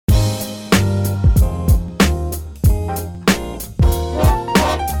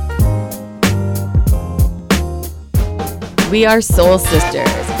We are Soul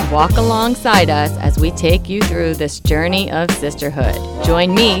Sisters. Walk alongside us as we take you through this journey of sisterhood.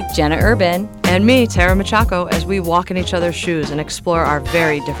 Join me, Jenna Urban. And me, Tara Machaco, as we walk in each other's shoes and explore our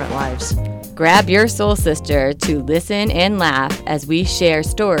very different lives. Grab your soul sister to listen and laugh as we share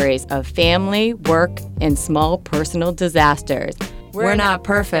stories of family, work, and small personal disasters. We're not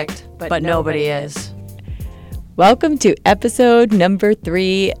perfect, but nobody is. Welcome to episode number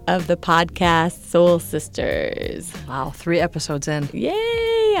 3 of the podcast Soul Sisters. Wow, 3 episodes in.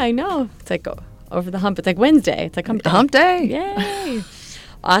 Yay! I know. It's like over the hump. It's like Wednesday. It's like hump day. Hump day. Yay!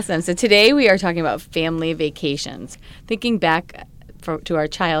 Awesome. So today we are talking about family vacations. Thinking back to our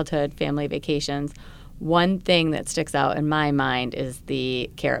childhood family vacations, one thing that sticks out in my mind is the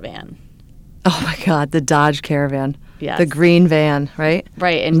caravan. Oh my God, the Dodge Caravan. Yes. The green van, right?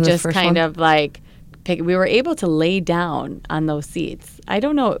 Right, and just kind one? of like, we were able to lay down on those seats. I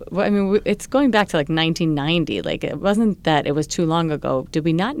don't know. I mean, it's going back to like 1990. Like, it wasn't that it was too long ago. Did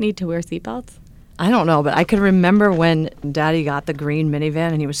we not need to wear seatbelts? I don't know, but I could remember when Daddy got the green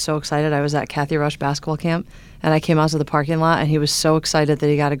minivan and he was so excited. I was at Kathy Rush basketball camp and I came out to the parking lot and he was so excited that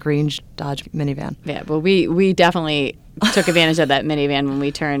he got a green Dodge minivan. Yeah, well, we definitely took advantage of that minivan when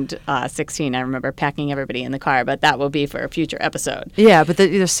we turned 16. I remember packing everybody in the car, but that will be for a future episode. Yeah, but the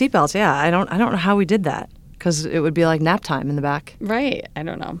seatbelts, yeah, I don't know how we did that because it would be like nap time in the back. Right. I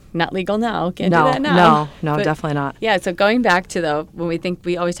don't know. Not legal now. Can't do that No, now. But definitely not. Yeah, so going back to when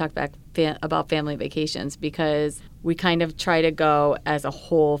we always talk back about family vacations because we kind of try to go as a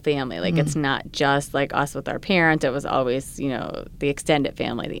whole family. Like, it's not just like us with our parents. It was always, the extended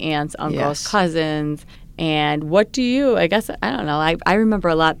family, the aunts, uncles, cousins. And what do you, I guess, I don't know. I remember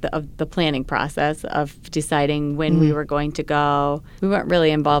a lot of the planning process of deciding when we were going to go. We weren't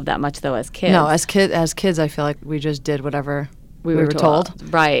really involved that much, though, as kids. No, as kids, I feel like we just did whatever we were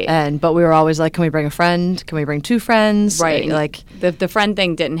told. Right. But we were always like, can we bring a friend? Can we bring 2 friends? Right. Like the friend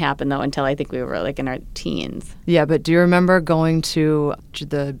thing didn't happen, though, until I think we were like in our teens. Yeah, but do you remember going to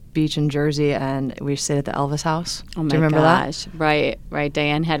the beach in Jersey and we stayed at the Elvis house? Oh, my do you remember gosh. that? Right.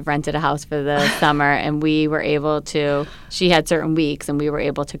 Diane had rented a house for the summer, and we were able to, she had certain weeks, and we were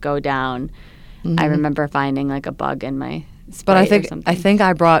able to go down. Mm-hmm. I remember finding like a bug in my But I think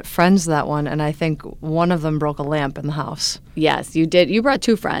I brought friends that one, and I think one of them broke a lamp in the house. Yes, you did. You brought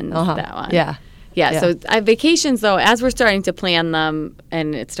 2 friends that one. Yeah. So vacations, though, as we're starting to plan them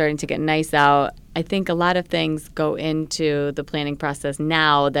and it's starting to get nice out, I think a lot of things go into the planning process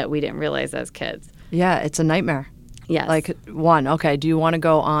now that we didn't realize as kids. Yeah, it's a nightmare. Yes. Like, do you want to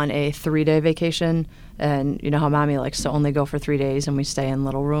go on a 3-day vacation? And you know how Mommy likes to only go for 3 days and we stay in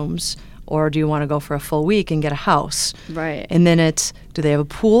little rooms? Or do you want to go for a full week and get a house? Right. And then do they have a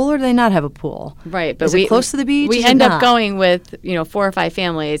pool or do they not have a pool? Right. But is it close to the beach? We end up going with, 4 or 5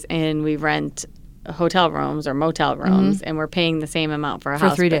 families, and we rent hotel rooms or motel rooms, and we're paying the same amount for a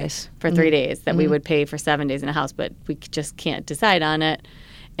house. For 3 days. For 3 days that we would pay for 7 days in a house, but we just can't decide on it.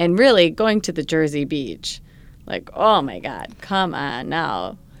 And really, going to the Jersey beach, like, oh my God, come on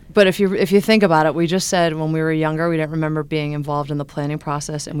now. But if you think about it, we just said when we were younger, we didn't remember being involved in the planning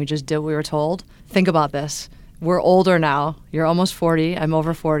process, and we just did what we were told. Think about this. We're older now. You're almost 40. I'm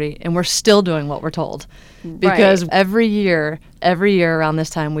over 40. And we're still doing what we're told. Because every year around this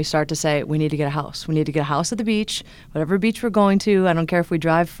time, we start to say, we need to get a house. We need to get a house at the beach, whatever beach we're going to. I don't care if we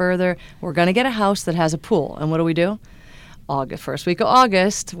drive further. We're going to get a house that has a pool. And what do? First week of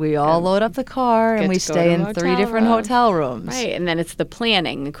August, we all load up the car and we stay in 3 different hotel rooms. Right, and then it's the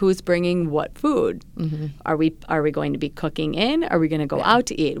planning. Like, who's bringing what food? Mm-hmm. Are we going to be cooking in? Are we going to go out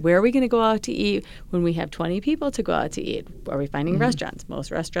to eat? Where are we going to go out to eat when we have 20 people to go out to eat? Are we finding restaurants? Most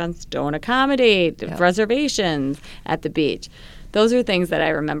restaurants don't accommodate reservations at the beach. Those are things that I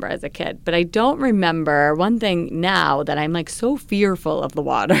remember as a kid. But I don't remember one thing now that I'm like so fearful of the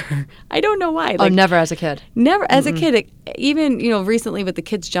water. I don't know why. Like, never as a kid. Never as a kid. Even, recently with the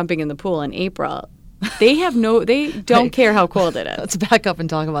kids jumping in the pool in April, they don't care how cold it is. Let's back up and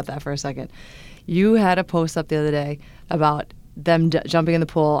talk about that for a second. You had a post up the other day about them jumping in the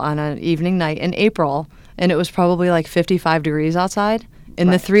pool on an evening night in April, and it was probably like 55 degrees outside,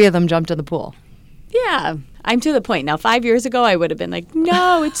 and the 3 of them jumped in the pool. Yeah. I'm to the point now. 5 years ago, I would have been like,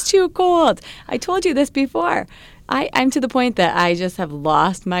 no, it's too cold. I told you this before. I'm to the point that I just have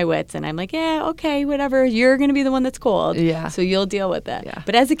lost my wits, and I'm like, yeah, okay, whatever. You're going to be the one that's cold, so you'll deal with it. Yeah.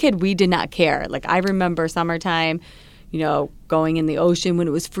 But as a kid, we did not care. Like, I remember summertime, going in the ocean when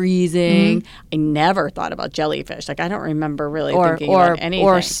it was freezing. I never thought about jellyfish. Like, I don't remember really thinking about anything.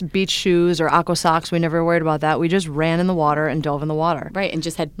 Or beach shoes or aqua socks. We never worried about that. We just ran in the water and dove in the water. Right, and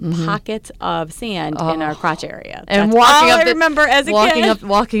just had pockets of sand in our crotch area. And That's all I remember as a kid.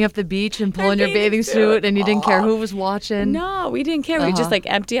 Walking up the beach and pulling your bathing suit, and you didn't care who was watching. No, we didn't care. We just like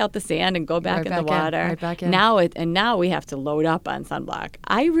empty out the sand and go back in the water. Right back in. Now we have to load up on sunblock.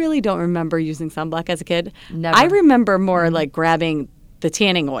 I really don't remember using sunblock as a kid. Never. I remember more like grabbing the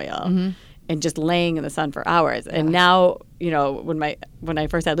tanning oil and just laying in the sun for hours. And now, when I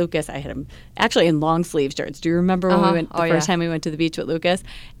first had Lucas, I had him actually in long sleeve shirts. Do you remember when we went the first time we went to the beach with Lucas?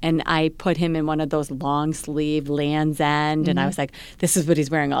 And I put him in one of those long sleeve Land's End, and I was like, "This is what he's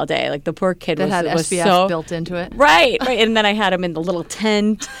wearing all day." Like the poor kid that had was SPF so built into it. Right. And then I had him in the little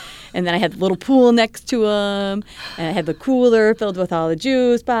tent. And then I had the little pool next to him, and I had the cooler filled with all the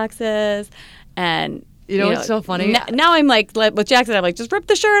juice boxes. And what's so funny? Now I'm like with Jackson, I'm like, just rip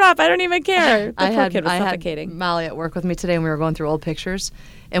the shirt off. I don't even care. The poor kid was I suffocating. had Molly at work with me today, and we were going through old pictures,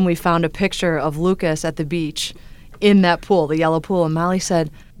 and we found a picture of Lucas at the beach in that pool, the yellow pool. And Molly said,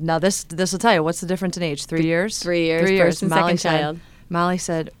 "Now this will tell you what's the difference in age. 3 years. 3 years. First and Molly second child. Molly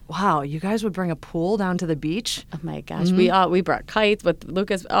said, "Wow, you guys would bring a pool down to the beach?" Oh my gosh, we brought kites with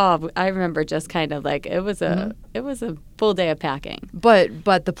Lucas. Oh, I remember just kind of like it was a full day of packing.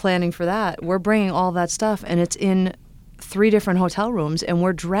 But the planning for that, we're bringing all that stuff, and it's in 3 different hotel rooms, and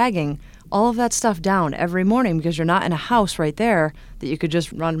we're dragging all of that stuff down every morning because you're not in a house right there that you could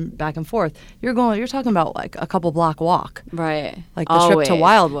just run back and forth. You're talking about like a couple block walk. Right. Like the trip to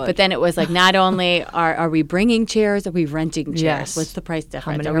Wildwood. But then it was like not only are we bringing chairs, are we renting chairs? Yes. What's the price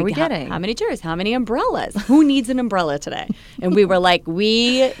difference? How many are we getting? How many chairs? How many umbrellas? Who needs an umbrella today? And we were like,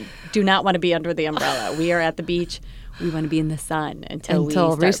 we do not want to be under the umbrella. We are at the beach. We want to be in the sun until we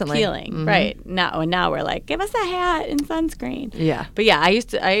start recently. peeling. Right. Now we're like, give us a hat and sunscreen. Yeah. But yeah,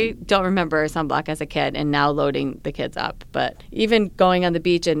 I don't remember sunblock as a kid and now loading the kids up. But even going on the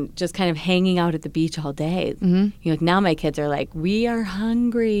beach and just kind of hanging out at the beach all day. Now my kids are like, we are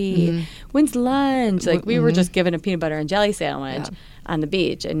hungry. When's lunch? Like we were just given a peanut butter and jelly sandwich on the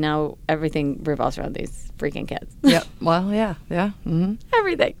beach, and now everything revolves around these freaking kids. Yep. Well, yeah.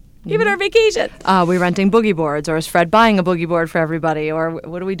 Everything. Even our vacations. We renting boogie boards, or is Fred buying a boogie board for everybody, or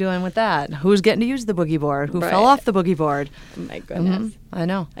what are we doing with that? Who's getting to use the boogie board? Who fell off the boogie board? Oh my goodness. I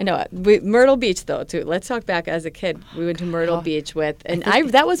know. Myrtle Beach, though, too. Let's talk back as a kid. We went to Myrtle Beach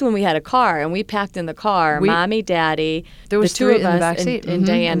that was when we had a car, and we packed in the car, Mommy, Daddy, there was the 2 of us, and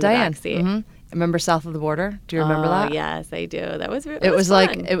Diane in the back seat. Remember South of the Border? Do you remember that? Yes, I do. That was fun.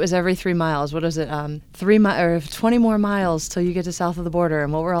 It was every 3 miles. What is it? 20 more miles till you get to South of the Border.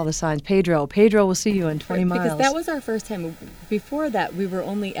 And what were all the signs? Pedro will see you in 20 miles. Because that was our first time. Before that, we were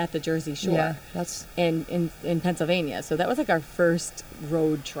only at the Jersey Shore. Yeah, that's in Pennsylvania. So that was like our first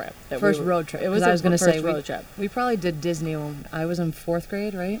road trip. It was our first road trip. We probably did Disney when I was in 4th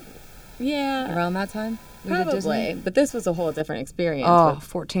grade, right? Yeah. Around that time? Probably, but this was a whole different experience.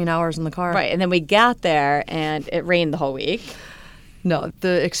 14 hours in the car. Right, and then we got there, and it rained the whole week. No,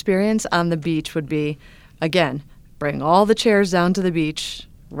 the experience on the beach would be, again, bring all the chairs down to the beach,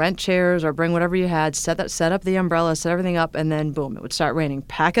 rent chairs or bring whatever you had, set up the umbrella, set everything up, and then boom, it would start raining.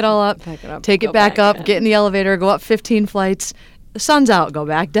 Pack it all up, take it back up, get in the elevator, go up 15 flights. The sun's out, go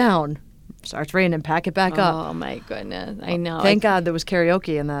back down. Starts raining, pack it back up. Oh my goodness, I know. Thank God there was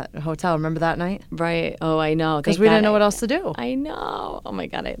karaoke in that hotel. Remember that night? Right. Oh, I know. Because we didn't know what else to do. I know. Oh my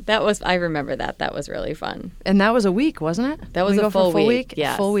God, I remember that. That was really fun. And that was a week, wasn't it? That was a full week.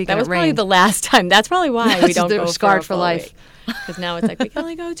 Yeah, full week. That was probably the last time. That's probably why we don't go scarred for life. Because now it's like we can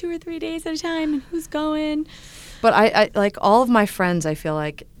only go 2 or 3 days at a time, and who's going? But I like all of my friends, I feel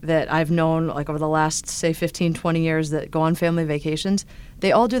like, that I've known like over the last, say, 15, 20 years that go on family vacations,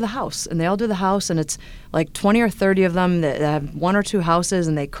 they all do the house. And it's like 20 or 30 of them that have 1 or 2 houses,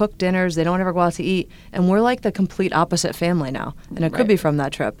 and they cook dinners. They don't ever go out to eat. And we're like the complete opposite family now. And it could be from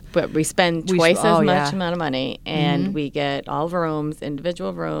that trip. But we spend twice as much amount of money, and we get all the rooms,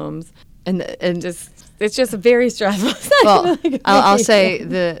 individual rooms. And it's just very stressful. Well, I'll say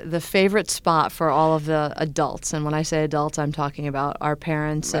the favorite spot for all of the adults, and when I say adults, I'm talking about our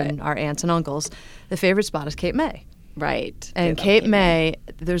parents and our aunts and uncles. The favorite spot is Cape May. Right. And Cape May,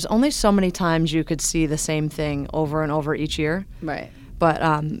 there's only so many times you could see the same thing over and over each year. Right.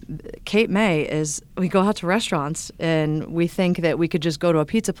 But Cape May is, we go out to restaurants, and we think that we could just go to a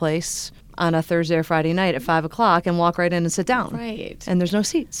pizza place on a Thursday or Friday night at 5 o'clock and walk right in and sit down. Right. And there's no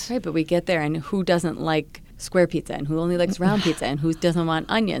seats. Right, but we get there, and who doesn't like square pizza, and who only likes round pizza, and who doesn't want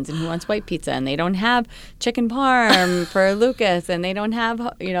onions, and who wants white pizza, and they don't have chicken parm for Lucas, and they don't have,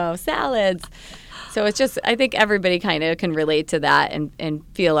 salads. So it's just, I think everybody kind of can relate to that and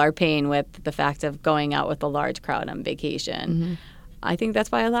feel our pain with the fact of going out with a large crowd on vacation. Mm-hmm. I think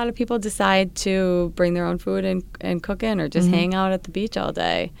that's why a lot of people decide to bring their own food and cook in or just hang out at the beach all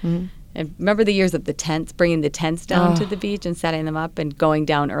day. Mm-hmm. And remember the years of the tents, bringing the tents down to the beach and setting them up and going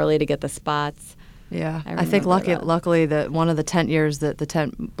down early to get the spots. Yeah, I think luckily that one of the tent years that the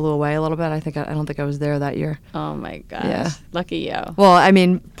tent blew away a little bit. I don't think I was there that year. Oh my gosh! Yeah. Lucky you. Well, I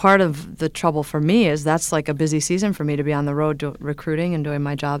mean, part of the trouble for me is that's like a busy season for me to be on the road recruiting and doing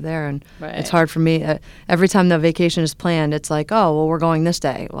my job there, and it's hard for me. Every time the vacation is planned, it's like, oh, well, we're going this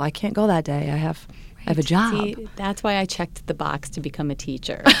day. Well, I can't go that day. I have a job. See, that's why I checked the box to become a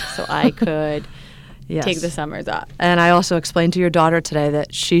teacher, so I could. Yes. Take the summers off. And I also explained to your daughter today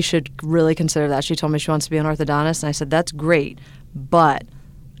that she should really consider that. She told me she wants to be an orthodontist, and I said, that's great, but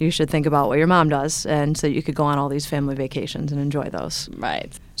you should think about what your mom does, and so you could go on all these family vacations and enjoy those.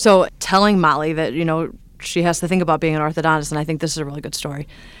 Right. So telling Molly that, she has to think about being an orthodontist, and I think this is a really good story.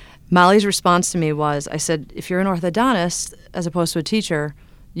 Molly's response to me was, I said, if you're an orthodontist as opposed to a teacher,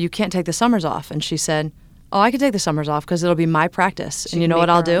 you can't take the summers off. And she said, oh, I could take the summers off because it'll be my practice. And you know what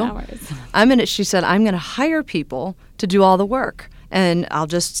I'll do? She said, I'm going to hire people to do all the work. And I'll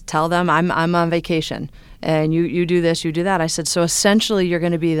just tell them I'm on vacation. And you do this, you do that. I said, so essentially you're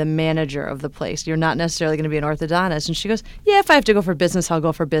going to be the manager of the place. You're not necessarily going to be an orthodontist. And she goes, yeah, if I have to go for business, I'll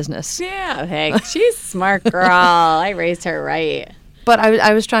go for business. Yeah, hey, she's a smart girl. I raised her right. But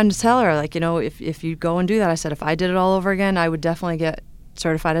I was trying to tell her, if you go and do that, I said, if I did it all over again, I would definitely get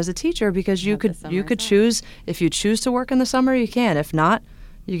certified as a teacher because you could choose. If you choose to work in the summer, you can. If not,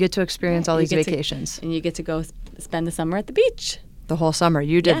 you get to experience all these vacations. And you get to go spend the summer at the beach. The whole summer.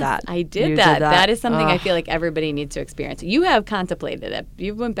 You did that. I did that. That is something I feel like everybody needs to experience. You have contemplated it.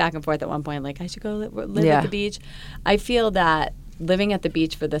 You went back and forth at one point, like, I should go live at the beach. I feel that living at the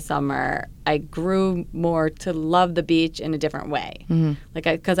beach for the summer, I grew more to love the beach in a different way. Mm-hmm.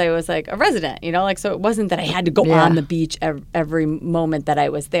 Because I was like a resident, so it wasn't that I had to go on the beach every moment that I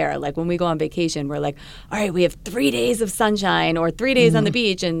was there. Like when we go on vacation, we're like, all right, we have 3 days of sunshine or 3 days on the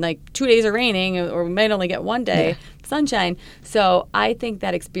beach and 2 days are raining, or we might only get 1 day sunshine. So I think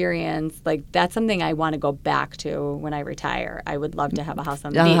that experience, that's something I want to go back to when I retire. I would love to have a house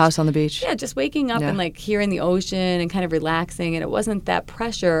on the beach. A house on the beach. Yeah, just waking up and hearing the ocean and kind of relaxing. And it wasn't that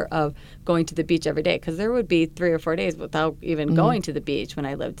pressure of going to the beach every day, because there would be 3 or 4 days without even going to the beach when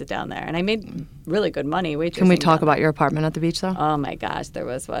I lived down there. And I made really good money waitressing. Can we talk about your apartment at the beach, though? Oh, my gosh. There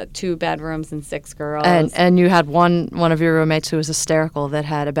was, 2 bedrooms and 6 girls. And you had one of your roommates who was hysterical that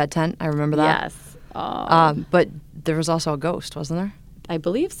had a bed tent. I remember that. Yes. But there was also a ghost, wasn't there? I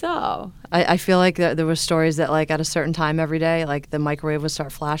believe so. I feel like there was stories that at a certain time every day, the microwave would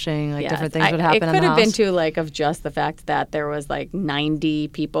start flashing, different things would happen in the house. It could have been too, of just the fact that there was 90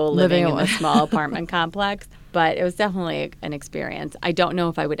 people living in a small apartment complex. But it was definitely an experience. I don't know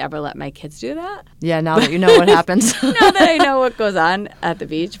if I would ever let my kids do that. Yeah, now that you know what happens. Now that I know what goes on at the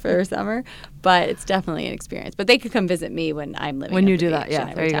beach for summer. But it's definitely an experience. But they could come visit me when I'm living when at you the do beach that, yeah,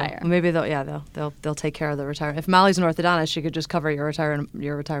 and there retire. You go. Maybe they'll take care of the retirement. If Molly's an orthodontist, she could just cover your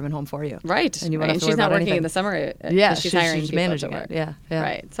retirement home for you. Right. And you won't have to she's worry not about working anything. in the summer. Yeah, she's hiring people managing to work. it. Yeah.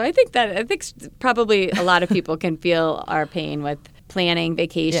 Right. So I think probably a lot of people can feel our pain with planning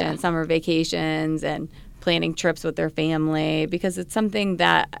vacations, summer vacations, and planning trips with their family, because it's something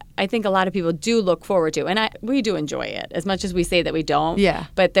that I think a lot of people do look forward to. And we do enjoy it as much as we say that we don't. Yeah.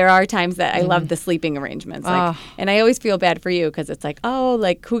 But there are times that I love the sleeping arrangements. And I always feel bad for you because it's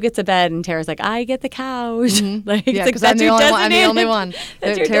who gets a bed? And Tara's like, I get the couch. Because I'm the only one.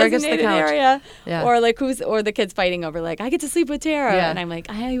 That's your Tara gets the designated couch. area. Yeah. Or the kids fighting over I get to sleep with Tara. Yeah. And I'm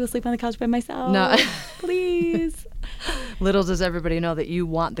like, I will sleep on the couch by myself. No. Please. Little does everybody know that you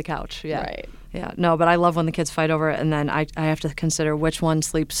want the couch. Yeah. Right. Yeah. No, but I love when the kids fight over it, and then I have to consider which one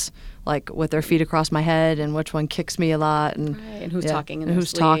sleeps with their feet across my head, and which one kicks me a lot, and who's talking in and their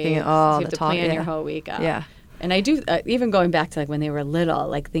who's sleep. talking. Oh, so you have to plan your whole week out. Yeah. And I do, even going back to when they were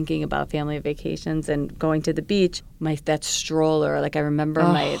little, thinking about family vacations and going to the beach, that stroller, I remember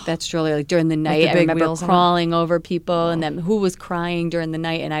that stroller, during the night, I remember crawling over people and then who was crying during the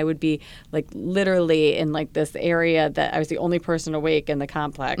night, and I would be literally in this area that I was the only person awake in the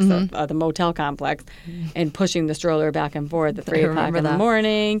complex, the motel complex, and pushing the stroller back and forth at 3 o'clock in the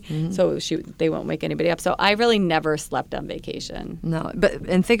morning, so they won't wake anybody up. So I really never slept on vacation. No,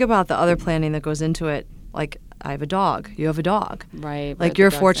 and think about the other planning that goes into it. I have a dog. You have a dog. Right.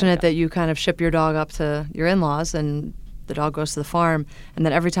 You're fortunate that you kind of ship your dog up to your in-laws, and the dog goes to the farm. And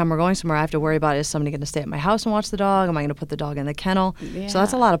then every time we're going somewhere, I have to worry about, is somebody going to stay at my house and watch the dog? Am I going to put the dog in the kennel? Yeah. So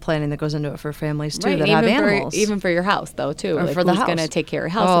that's a lot of planning that goes into it for families, too, Right, that even have animals. even for your house, though, too. Or Like, for the who's going to house. take care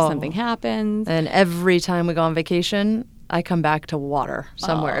of your house Oh. if something happens? And every time we go on vacation, I come back to water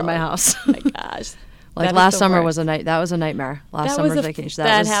somewhere in my house. Oh, my gosh. Like That is last the summer worst. that was a nightmare. Last That was summer's a- vacation.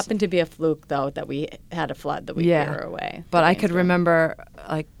 That was, happened to be a fluke, though, that we had a flood the week we were away. But the I could rainstorm. remember,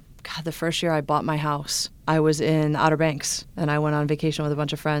 like, God, the first year I bought my house, I was in Outer Banks, and I went on vacation with a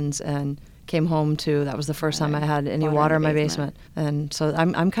bunch of friends and came home to, that was the first time I had any water in my basement. And so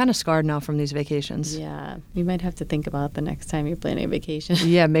I'm kind of scarred now from these vacations. Yeah. You might have to think about the next time you're planning a vacation.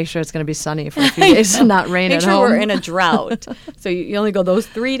 Yeah, make sure it's going to be sunny for a few days and not rain Make at sure home. we're in a drought. So you only go those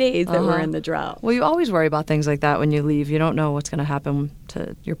 3 days that we're Uh-huh. in the drought. Well, you always worry about things like that when you leave. You don't know what's going to happen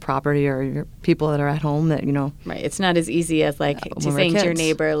to your property or your people that are at home that, you know. Right. It's not as easy as, like, When to we're saying to your kids.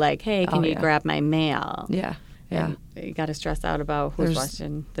 neighbor, like, hey, can Oh, you yeah. grab my mail? Yeah. Yeah. And you got to stress out about who's There's-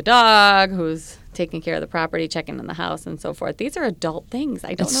 watching the dog, who's taking care of the property, checking in the house, and so forth. These are adult things.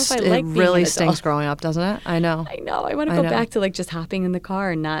 I don't know if I like It being really an stinks adult. growing up, doesn't it? I know. I know. I want to I go know. back to, like, just hopping in the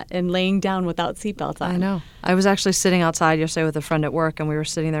car and laying down without seatbelts on. I know. I was actually sitting outside yesterday with a friend at work, and we were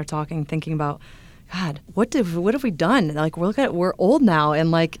sitting there talking, thinking about, God, what have we done? Like, we're old now,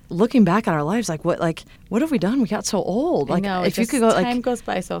 and like looking back at our lives, like what have we done? We got so old. Like, I know. if you could go, time like, goes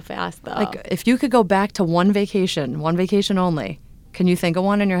by so fast, though. if you could go back to one vacation only, can you think of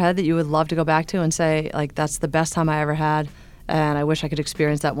one in your head that you would love to go back to and say, like, that's the best time I ever had, and I wish I could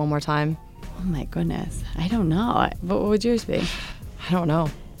experience that one more time? Oh my goodness. I don't know. What would yours be? I don't know.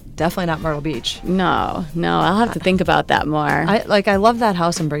 Definitely not Myrtle Beach. No. I'll have to think about that more. I love that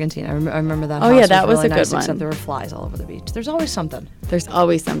house in Brigantine. I remember that. Oh, house yeah, that was really a good nice, one. Except there were flies all over the beach. There's always something. There's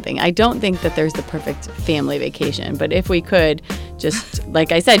always something. I don't think that there's the perfect family vacation, but if we could just,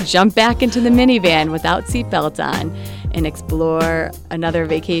 like I said, jump back into the minivan without seatbelts on and explore another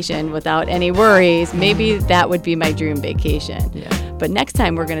vacation without any worries, maybe that would be my dream vacation. Yeah. But next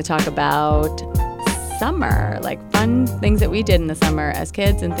time we're going to talk about summer, like fun things that we did in the summer as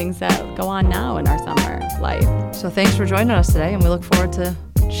kids and things that go on now in our summer life. So thanks for joining us today, and we look forward to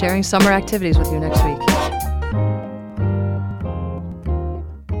sharing summer activities with you next week.